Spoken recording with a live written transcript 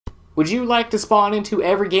Would you like to spawn into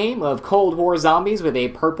every game of Cold War zombies with a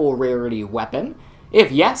purple rarity weapon?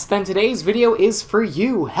 If yes, then today's video is for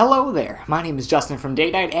you. Hello there, my name is Justin from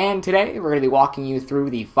Date Night, and today we're going to be walking you through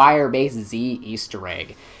the Firebase Z Easter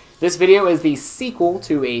egg. This video is the sequel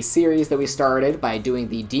to a series that we started by doing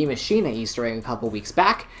the D Machina Easter egg a couple weeks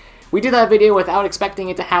back. We did that video without expecting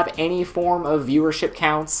it to have any form of viewership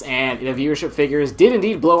counts, and the viewership figures did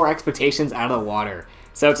indeed blow our expectations out of the water.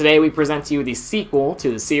 So today we present to you the sequel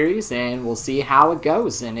to the series, and we'll see how it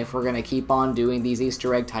goes, and if we're going to keep on doing these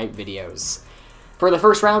Easter egg type videos. For the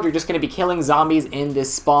first round, you're just going to be killing zombies in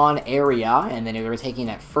this spawn area, and then you're taking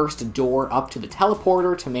that first door up to the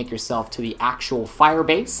teleporter to make yourself to the actual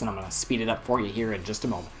Firebase, and I'm going to speed it up for you here in just a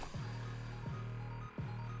moment.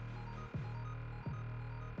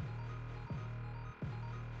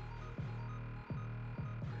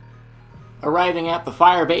 Arriving at the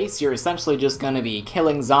Firebase, you're essentially just going to be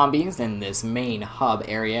killing zombies in this main hub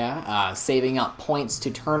area, saving up points to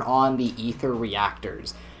turn on the ether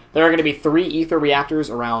reactors. There are going to be 3 ether reactors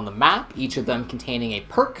around the map, each of them containing a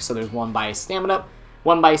perk, so there's one by Stamina,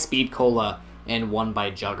 one by Speed Cola, and one by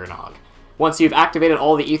Juggernog. Once you've activated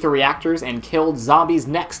all the ether reactors and killed zombies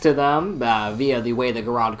next to them via the way the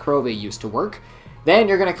Garad Krove used to work, then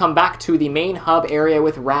you're going to come back to the main hub area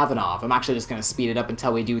with Ravenov. I'm actually just going to speed it up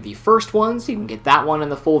until we do the first one, so you can get that one in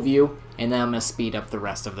the full view, and then I'm going to speed up the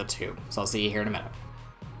rest of the 2. So I'll see you here in a minute.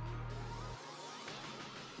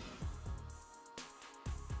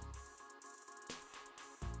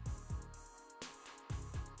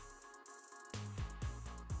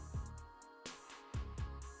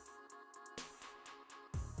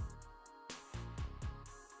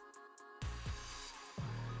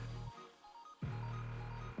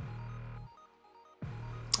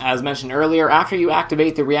 As mentioned earlier, after you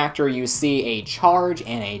activate the reactor, you see a charge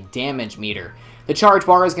and a damage meter. The charge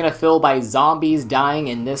bar is going to fill by zombies dying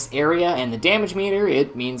in this area, and the damage meter,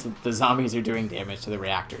 it means that the zombies are doing damage to the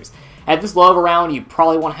reactors. At this low of a round, you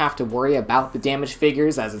probably won't have to worry about the damage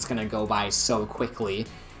figures, as it's going to go by so quickly,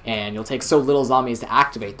 and you'll take so little zombies to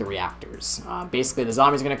activate the reactors. Basically, the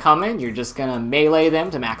zombies are going to come in, you're just going to melee them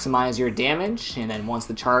to maximize your damage, and then once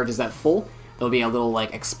the charge is at full, there'll be a little,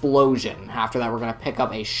 explosion. After that, we're going to pick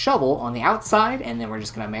up a shovel on the outside, and then we're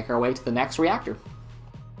just going to make our way to the next reactor.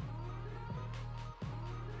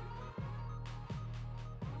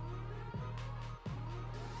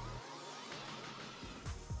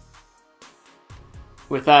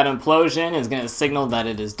 With that implosion, it's going to signal that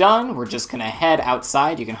it is done. We're just going to head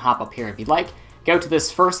outside. You can hop up here if you'd like. Go to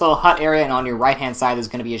this first little hut area, and on your right-hand side, there's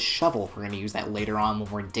going to be a shovel. We're going to use that later on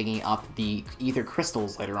when we're digging up the ether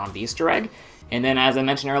crystals later on the Easter egg. And then, as I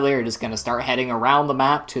mentioned earlier, you're just going to start heading around the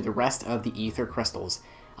map to the rest of the ether crystals.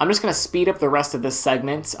 I'm just going to speed up the rest of this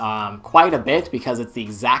segment quite a bit because it's the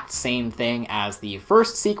exact same thing as the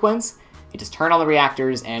first sequence. You just turn on the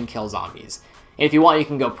reactors and kill zombies. If you want, you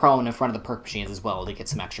can go prone in front of the perk machines as well to get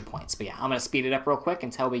some extra points. But yeah, I'm going to speed it up real quick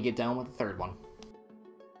until we get done with the third one.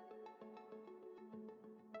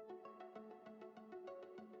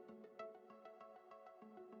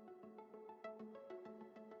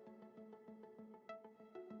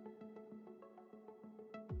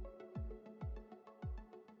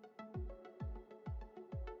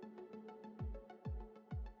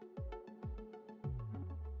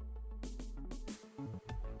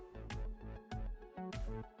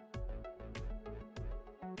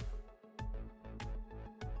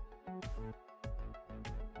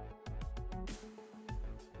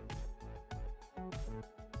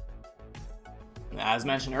 As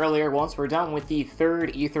mentioned earlier, once we're done with the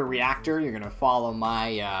third ether reactor, you're going to follow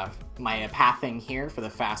my pathing here for the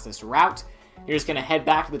fastest route. You're just going to head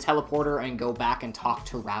back to the teleporter and go back and talk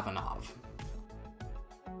to Ravenov.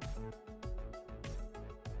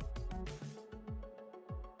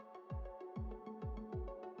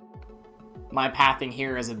 My pathing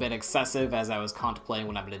here is a bit excessive as I was contemplating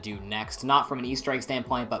what I'm going to do next. Not from an Easter egg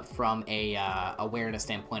standpoint, but from a awareness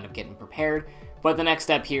standpoint of getting prepared. But the next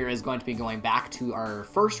step here is going to be going back to our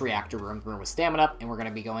first reactor room with Stamina, and we're going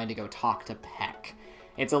to be going to go talk to Peck.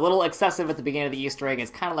 It's a little excessive at the beginning of the Easter egg. It's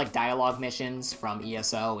kind of like dialogue missions from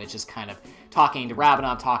ESO. It's just kind of talking to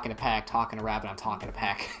Ravenov, talking to Peck, talking to Ravenov, talking to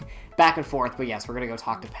Peck. Back and forth, but yes, we're going to go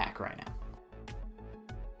talk to Peck right now.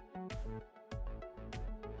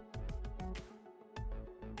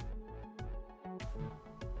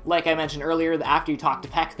 Like I mentioned earlier, after you talk to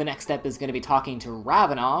Peck, the next step is going to be talking to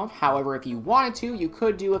Ravenov. However, if you wanted to, you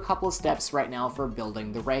could do a couple of steps right now for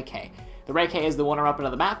building the Ray K. The Ray K is the one weapon of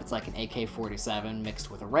the map. It's like an AK-47 mixed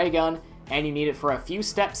with a ray gun, and you need it for a few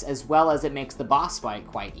steps as well as it makes the boss fight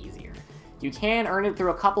quite easier. You can earn it through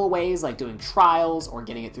a couple of ways, like doing trials or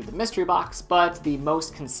getting it through the mystery box, but the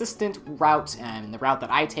most consistent route, and the route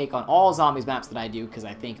that I take on all zombies maps that I do, because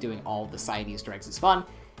I think doing all the side Easter eggs is fun,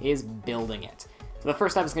 is building it. So the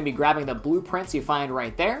first step is going to be grabbing the blueprints you find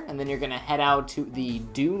right there, and then you're going to head out to the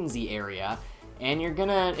Dunesy area, and you're going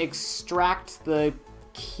to extract the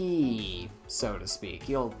key, so to speak.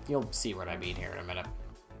 You'll see what I mean here in a minute.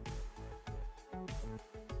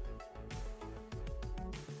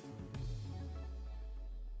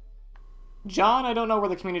 John, I don't know where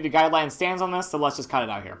the community guideline stands on this, so let's just cut it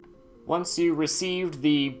out here. Once you received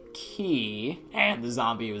the key, and the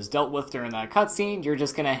zombie was dealt with during that cutscene, you're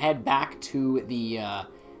just gonna head back to the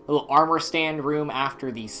little armor stand room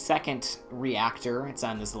after the second reactor. It's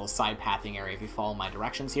on this little side pathing area if you follow my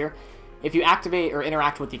directions here. If you activate or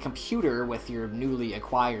interact with the computer with your newly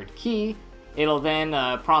acquired key, it'll then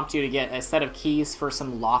prompt you to get a set of keys for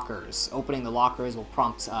some lockers. Opening the lockers will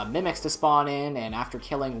prompt mimics to spawn in, and after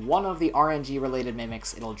killing one of the RNG-related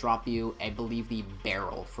mimics, it'll drop you, I believe, the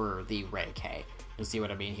barrel for the Ray K. You'll see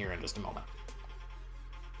what I mean here in just a moment.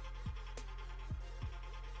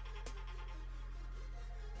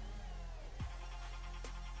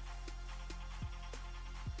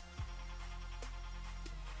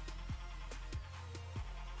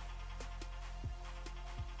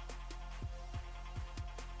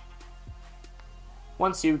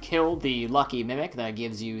 Once you kill the lucky mimic that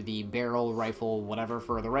gives you the barrel, rifle, whatever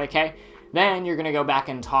for the Ray K, then you're going to go back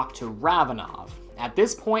and talk to Ravenov. At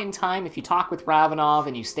this point in time, if you talk with Ravenov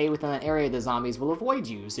and you stay within that area, the zombies will avoid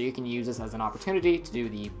you, so you can use this as an opportunity to do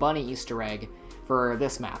the bunny Easter egg for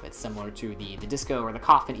this map. It's similar to the disco or the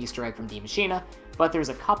coffin Easter egg from Die Maschine, but there's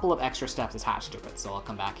a couple of extra steps attached to it, so I'll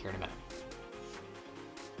come back here in a minute.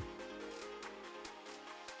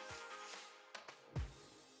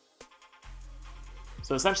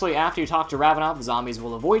 So essentially, after you talk to Ravenov, the zombies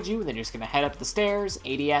will avoid you, then you're just going to head up the stairs,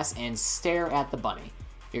 ADS, and stare at the bunny.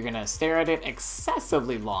 You're going to stare at it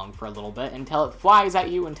excessively long for a little bit until it flies at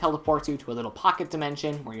you and teleports you to a little pocket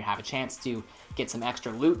dimension where you have a chance to get some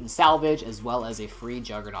extra loot and salvage, as well as a free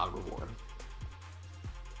Juggernaut reward.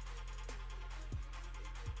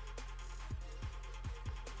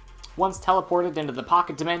 Once teleported into the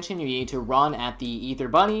pocket dimension, you need to run at the ether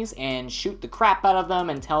bunnies and shoot the crap out of them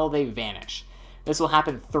until they vanish. This will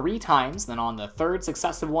happen 3 times, then on the 3rd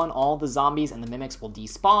successive one, all the zombies and the mimics will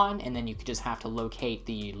despawn, and then you just have to locate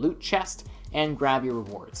the loot chest and grab your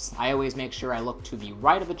rewards. I always make sure I look to the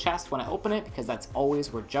right of the chest when I open it, because that's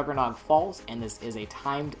always where Juggernaut falls, and this is a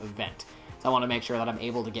timed event. So I want to make sure that I'm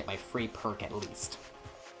able to get my free perk at least.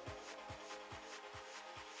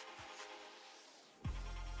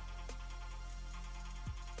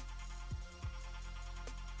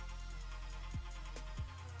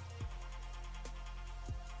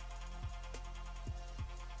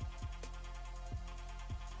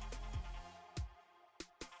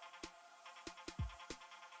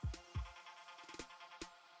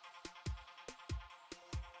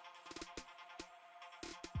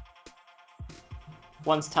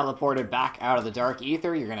 Once teleported back out of the dark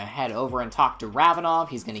ether, you're going to head over and talk to Ravenov.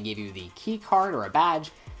 He's going to give you the key card or a badge.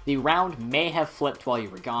 The round may have flipped while you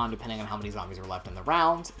were gone, depending on how many zombies were left in the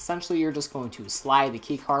round. Essentially, you're just going to slide the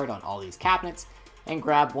key card on all these cabinets and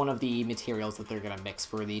grab one of the materials that they're going to mix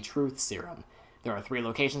for the truth serum. There are 3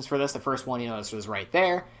 locations for this. The first one you noticed was right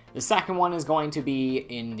there. The second one is going to be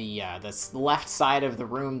in the left side of the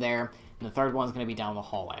room there. And the third one is going to be down the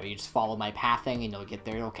hallway. You just follow my pathing and you'll get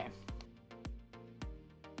there okay.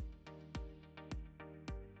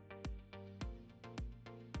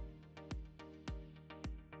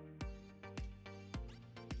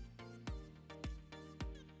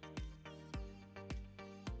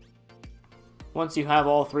 Once you have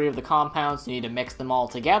all 3 of the compounds, you need to mix them all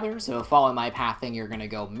together, so following my pathing, you're going to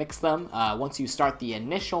go mix them. Once you start the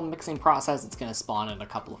initial mixing process, it's going to spawn in a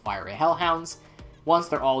couple of fiery hellhounds. Once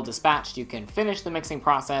they're all dispatched, you can finish the mixing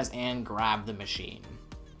process and grab the machine.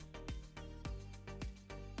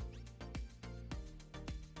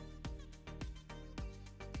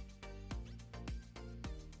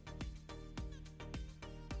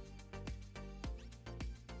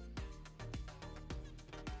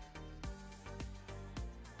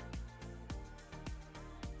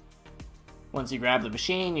 Once you grab the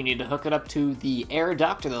machine, you need to hook it up to the air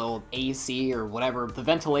duct or the little AC or whatever, the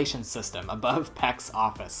ventilation system above Peck's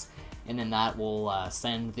office. And then that will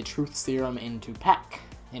send the truth serum into Peck.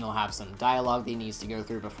 And he'll have some dialogue that he needs to go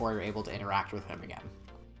through before you're able to interact with him again.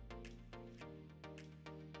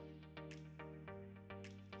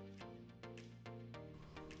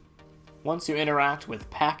 Once you interact with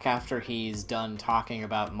Peck after he's done talking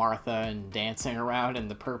about Martha and dancing around in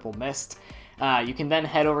the purple mist, You can then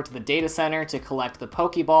head over to the data center to collect the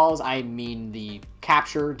Pokeballs, I mean the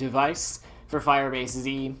capture device for Firebase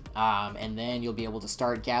Z, and then you'll be able to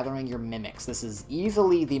start gathering your mimics. This is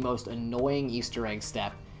easily the most annoying Easter egg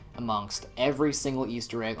step amongst every single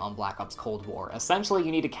Easter egg on Black Ops Cold War. Essentially,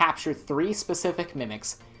 you need to capture 3 specific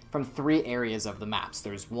mimics from 3 areas of the maps.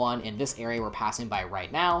 There's one in this area we're passing by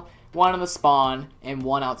right now, one in the spawn, and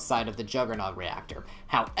one outside of the Juggernaut reactor.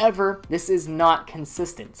 However, this is not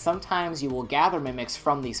consistent. Sometimes you will gather mimics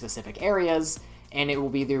from these specific areas, and it will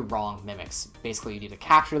be the wrong mimics. Basically, you need to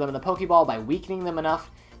capture them in the Pokeball by weakening them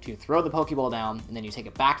enough to throw the Pokeball down, and then you take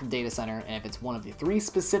it back to the data center, and if it's one of the 3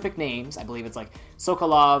 specific names, I believe it's like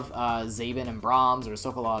Sokolov, Zabin, and Brahms, or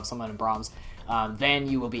Sokolov, someone in Brahms, then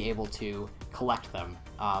you will be able to collect them.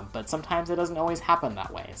 But sometimes it doesn't always happen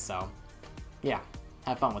that way, so yeah,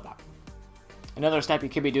 have fun with that. Another step you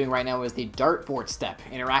could be doing right now is the dartboard step.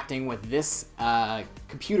 Interacting with this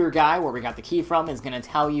computer guy, where we got the key from, is going to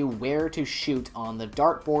tell you where to shoot on the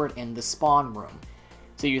dartboard in the spawn room.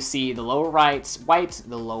 So you see the lower right white,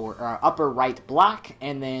 the upper right black,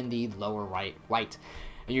 and then the lower right white.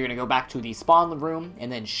 And you're going to go back to the spawn room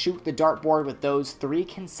and then shoot the dartboard with those 3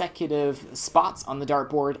 consecutive spots on the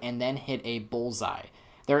dartboard and then hit a bullseye.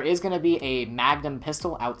 There is going to be a Magnum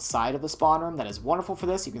pistol outside of the spawn room that is wonderful for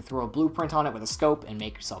this. You can throw a blueprint on it with a scope and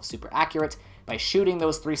make yourself super accurate. By shooting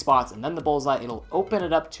those 3 spots and then the bullseye, it'll open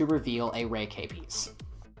it up to reveal a Ray K piece.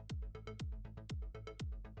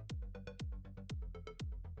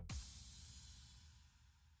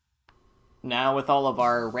 Now, with all of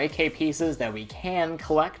our Ray K pieces that we can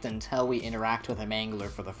collect until we interact with a Mangler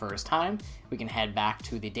for the first time, we can head back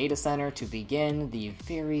to the data center to begin the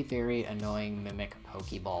very, very annoying Mimic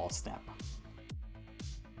Pokeball step.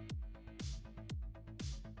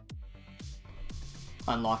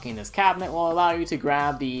 Unlocking this cabinet will allow you to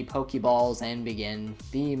grab the Pokeballs and begin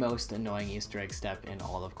the most annoying Easter egg step in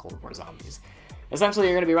all of Cold War Zombies. Essentially,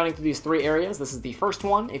 you're going to be running through these 3 areas. This is the first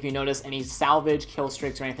one. If you notice any salvage, kill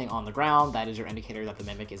streaks, or anything on the ground, that is your indicator that the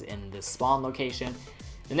Mimic is in this spawn location.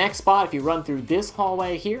 The next spot, if you run through this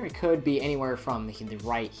hallway here, it could be anywhere from the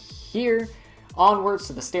right here onwards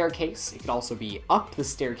to the staircase. It could also be up the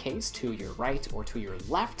staircase to your right or to your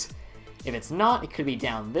left. If it's not, it could be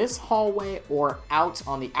down this hallway or out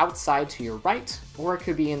on the outside to your right, or it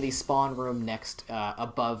could be in the spawn room next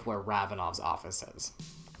above where Ravenov's office is.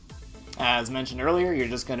 As mentioned earlier, you're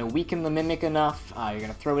just going to weaken the Mimic enough, you're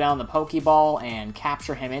going to throw down the Pokeball and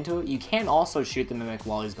capture him into it. You can also shoot the Mimic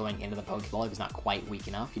while he's going into the Pokeball if he's not quite weak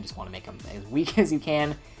enough. You just want to make him as weak as you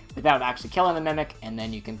can without actually killing the Mimic, and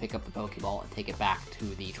then you can pick up the Pokeball and take it back to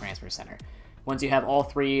the transfer center. Once you have all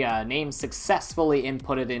 3 names successfully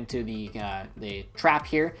inputted into the trap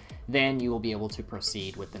here, then you will be able to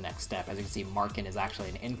proceed with the next step. As you can see, Markin is actually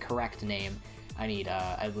an incorrect name. I need,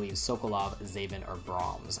 I believe, Sokolov, Zabin, or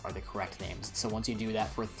Brahms are the correct names. So once you do that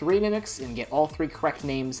for 3 mimics and get all 3 correct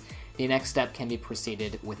names, the next step can be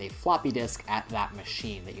proceeded with a floppy disk at that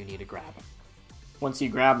machine that you need to grab. Once you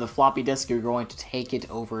grab the floppy disk, you're going to take it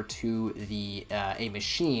over to the a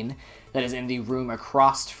machine that is in the room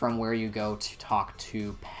across from where you go to talk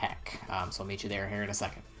to Peck. So I'll meet you there here in a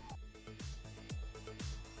second.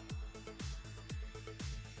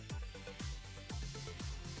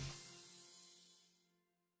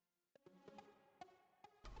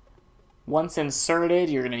 Once inserted,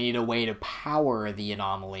 you're going to need a way to power the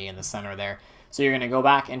anomaly in the center there. So you're going to go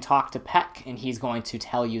back and talk to Peck, and he's going to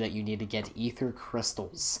tell you that you need to get ether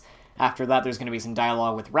crystals. After that, there's going to be some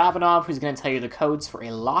dialogue with Ravenov, who's going to tell you the codes for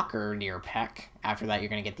a locker near Peck. After that, you're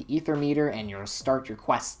going to get the ether meter, and you'll start your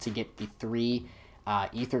quest to get the 3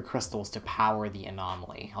 ether crystals to power the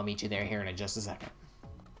anomaly. I'll meet you there here in just a second.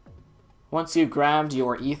 Once you've grabbed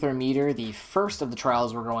your ether meter, the first of the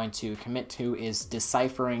trials we're going to commit to is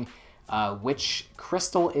deciphering which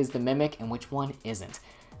crystal is the Mimic and which one isn't.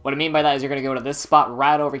 What I mean by that is you're going to go to this spot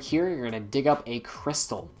right over here, you're going to dig up a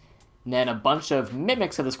crystal. And then a bunch of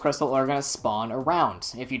mimics of this crystal are going to spawn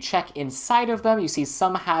around. If you check inside of them, you see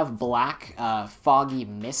some have black, foggy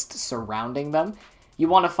mist surrounding them. You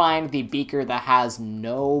want to find the beaker that has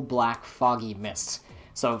no black, foggy mist.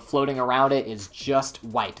 So floating around it is just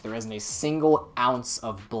white. There isn't a single ounce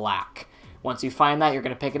of black. Once you find that, you're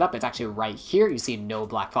going to pick it up. It's actually right here. You see no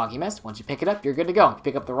black, foggy mist. Once you pick it up, you're good to go. If you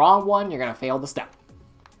pick up the wrong one, you're going to fail the step.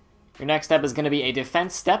 Your next step is going to be a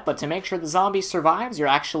defense step, but to make sure the zombie survives, you're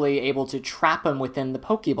actually able to trap him within the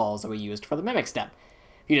Pokeballs that we used for the Mimic step.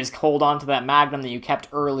 If you just hold on to that Magnum that you kept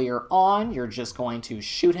earlier on, you're just going to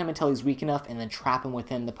shoot him until he's weak enough and then trap him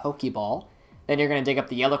within the Pokeball. Then you're going to dig up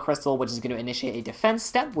the yellow crystal, which is going to initiate a defense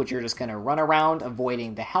step, which you're just going to run around,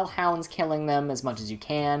 avoiding the Hellhounds, killing them as much as you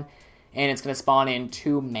can. and it's going to spawn in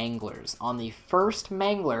 2 manglers. On the first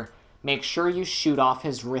mangler, make sure you shoot off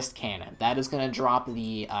his wrist cannon. That is going to drop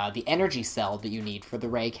the energy cell that you need for the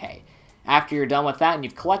Ray K. After you're done with that and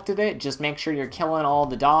you've collected it, just make sure you're killing all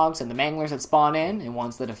the dogs and the manglers that spawn in, and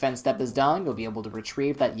once the defense step is done, you'll be able to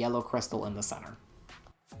retrieve that yellow crystal in the center.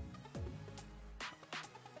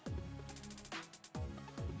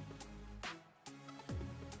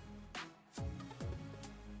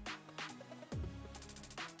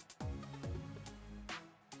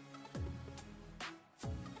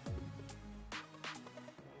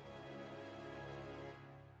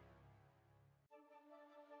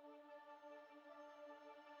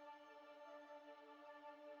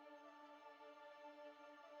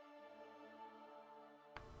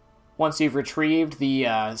 Once you've retrieved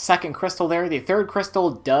the second crystal there, the third crystal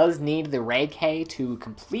does need the Ray K to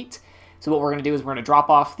complete. So what we're going to do is we're going to drop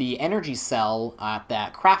off the energy cell at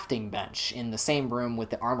that crafting bench in the same room with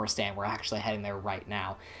the armor stand. We're actually heading there right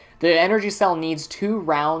now. The energy cell needs 2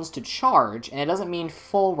 rounds to charge, and it doesn't mean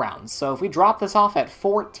full rounds. So if we drop this off at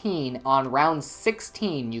 14, on round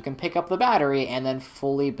 16, you can pick up the battery and then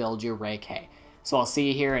fully build your Ray K. So I'll see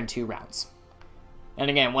you here in 2 rounds. And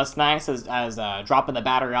again, what's nice as dropping the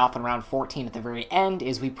battery off in round 14 at the very end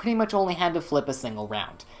is we pretty much only had to flip a single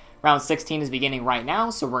round. Round 16 is beginning right now,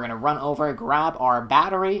 so we're going to run over, grab our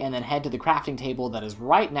battery, and then head to the crafting table that is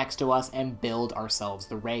right next to us and build ourselves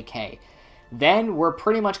the Ray K. Then we're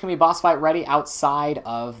pretty much going to be boss fight ready outside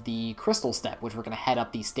of the crystal step, which we're going to head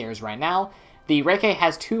up these stairs right now. The Ray K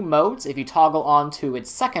has 2 modes. If you toggle on to its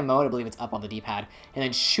second mode, I believe it's up on the D-pad, and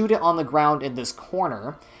then shoot it on the ground in this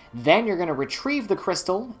corner, then you're going to retrieve the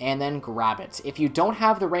crystal and then grab it. If you don't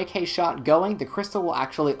have the Ray K shot going, the crystal will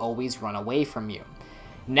actually always run away from you.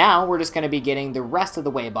 Now we're just going to be getting the rest of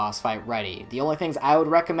the way boss fight ready. The only things I would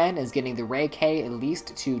recommend is getting the Ray K at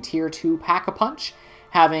least to tier 2 Pack-a-Punch,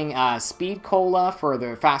 having Speed Cola for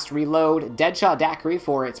the fast reload, Deadshot Daiquiri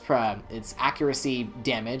for its accuracy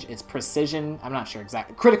damage, its precision, I'm not sure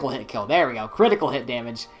exactly, critical hit kill, there we go, critical hit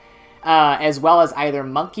damage, as well as either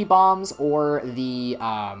Monkey Bombs or the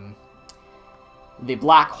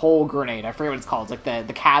Black Hole Grenade. I forget what it's called. It's like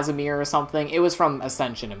the Casimir or something. It was from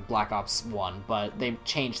Ascension in Black Ops 1, but they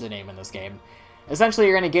changed the name in this game. Essentially,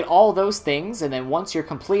 you're going to get all those things, and then once you're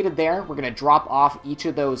completed there, we're going to drop off each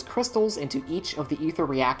of those crystals into each of the ether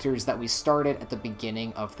reactors that we started at the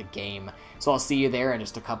beginning of the game. So I'll see you there in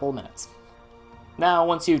just a couple minutes. Now,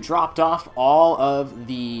 once you've dropped off all of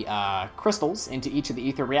the crystals into each of the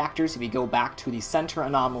ether reactors, if you go back to the center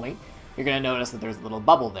anomaly, you're going to notice that there's a little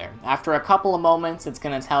bubble there. After a couple of moments, it's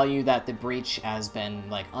going to tell you that the breach has been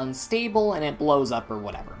like unstable and it blows up or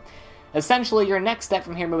whatever. Essentially, your next step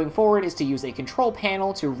from here moving forward is to use a control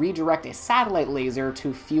panel to redirect a satellite laser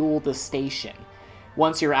to fuel the station.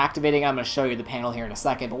 Once you're activating, I'm going to show you the panel here in a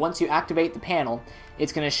second, but once you activate the panel,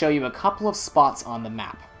 it's going to show you a couple of spots on the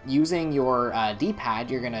map. Using your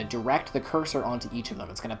D-pad, you're going to direct the cursor onto each of them.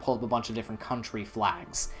 It's going to pull up a bunch of different country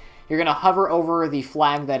flags. You're going to hover over the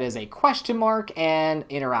flag that is a question mark and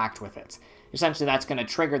interact with it. Essentially, that's going to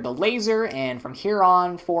trigger the laser, and from here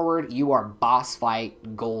on forward, you are boss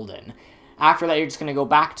fight golden. After that, you're just going to go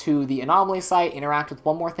back to the anomaly site, interact with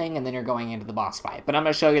one more thing, and then you're going into the boss fight. But I'm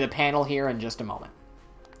going to show you the panel here in just a moment.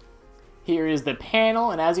 Here is the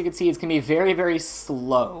panel, and as you can see, it's going to be very, very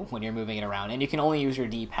slow when you're moving it around, and you can only use your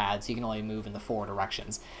D-pad, so you can only move in the 4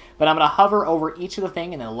 directions. But I'm going to hover over each of the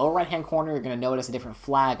thing, and in the lower right-hand corner, you're going to notice a different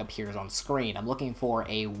flag appears on screen. I'm looking for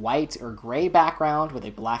a white or gray background with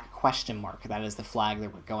a black question mark. That is the flag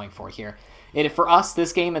that we're going for here. For us,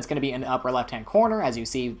 this game, it's going to be in the upper left-hand corner. As you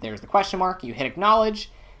see, there's the question mark. You hit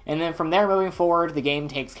acknowledge, and then from there moving forward, the game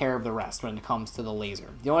takes care of the rest when it comes to the laser.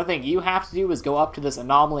 The only thing you have to do is go up to this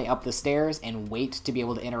anomaly up the stairs and wait to be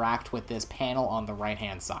able to interact with this panel on the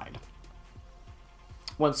right-hand side.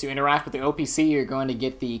 Once you interact with the OPC, you're going to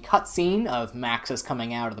get the cutscene of Maxis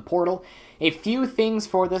coming out of the portal. A few things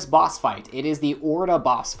for this boss fight. It is the Orda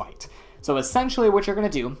boss fight. So essentially what you're going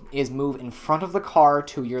to do is move in front of the car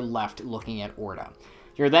to your left looking at Orda.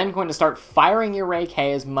 You're then going to start firing your Ray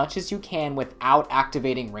K as much as you can without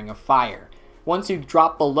activating Ring of Fire. Once you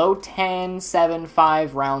drop below 10, 7,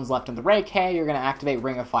 5 rounds left in the Ray K, you're going to activate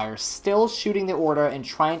Ring of Fire, still shooting the Orda and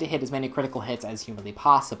trying to hit as many critical hits as humanly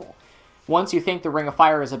possible. Once you think the Ring of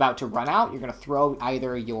Fire is about to run out, you're going to throw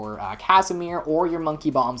either your Casimir or your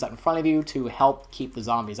Monkey Bombs out in front of you to help keep the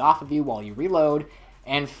zombies off of you while you reload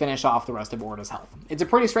and finish off the rest of Orda's health. It's a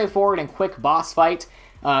pretty straightforward and quick boss fight.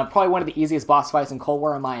 Probably one of the easiest boss fights in Cold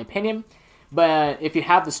War in my opinion, but if you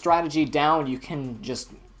have the strategy down, you can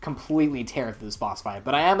just completely tear through this boss fight.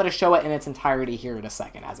 But I am going to show it in its entirety here in a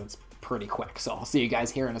second, as it's pretty quick. So I'll see you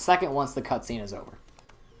guys here in a second once the cutscene is over.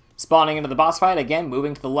 Spawning into the boss fight, again,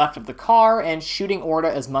 moving to the left of the car, and shooting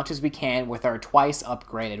Orda as much as we can with our twice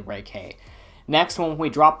upgraded Ray K. Next, when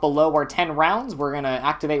we drop below our 10 rounds, we're going to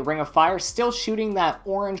activate Ring of Fire, still shooting that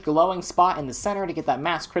orange glowing spot in the center to get that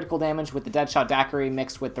mass critical damage with the Deadshot Daiquiri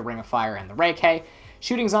mixed with the Ring of Fire and the Ray K.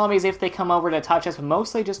 Shooting zombies if they come over to touch us, but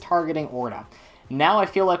mostly just targeting Orda. Now I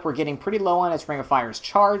feel like we're getting pretty low on its Ring of Fire's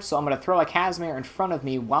charge, so I'm going to throw a Casimir in front of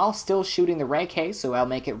me while still shooting the Ray K, so I'll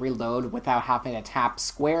make it reload without having to tap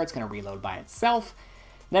square. It's going to reload by itself.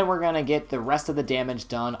 Then we're going to get the rest of the damage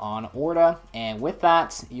done on Orda, and with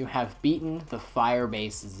that, you have beaten the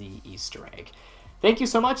Firebase Z Easter egg. Thank you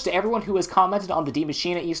so much to everyone who has commented on the D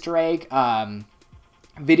Machina Easter egg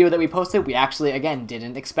video that we posted. We actually, again,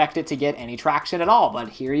 didn't expect it to get any traction at all, but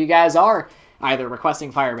here you guys are, either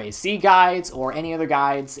requesting Firebase Z guides or any other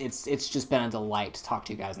guides. It's just been a delight to talk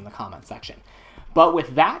to you guys in the comment section. But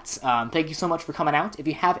with that, thank you so much for coming out. If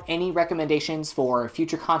you have any recommendations for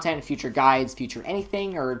future content, future guides, future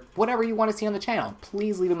anything, or whatever you want to see on the channel,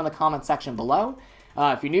 please leave them in the comment section below.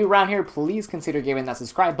 If you're new around here, please consider giving that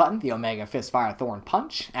subscribe button the Omega Fistfire Thorn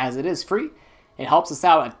Punch, as it is free. It helps us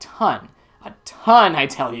out a ton, I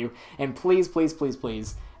tell you. And please, please, please,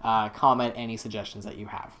 please comment any suggestions that you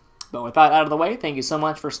have. But with that out of the way, thank you so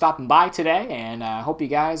much for stopping by today, and I hope you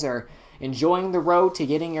guys are enjoying the road to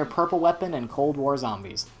getting your purple weapon and Cold War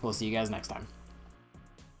zombies. We'll see you guys next time.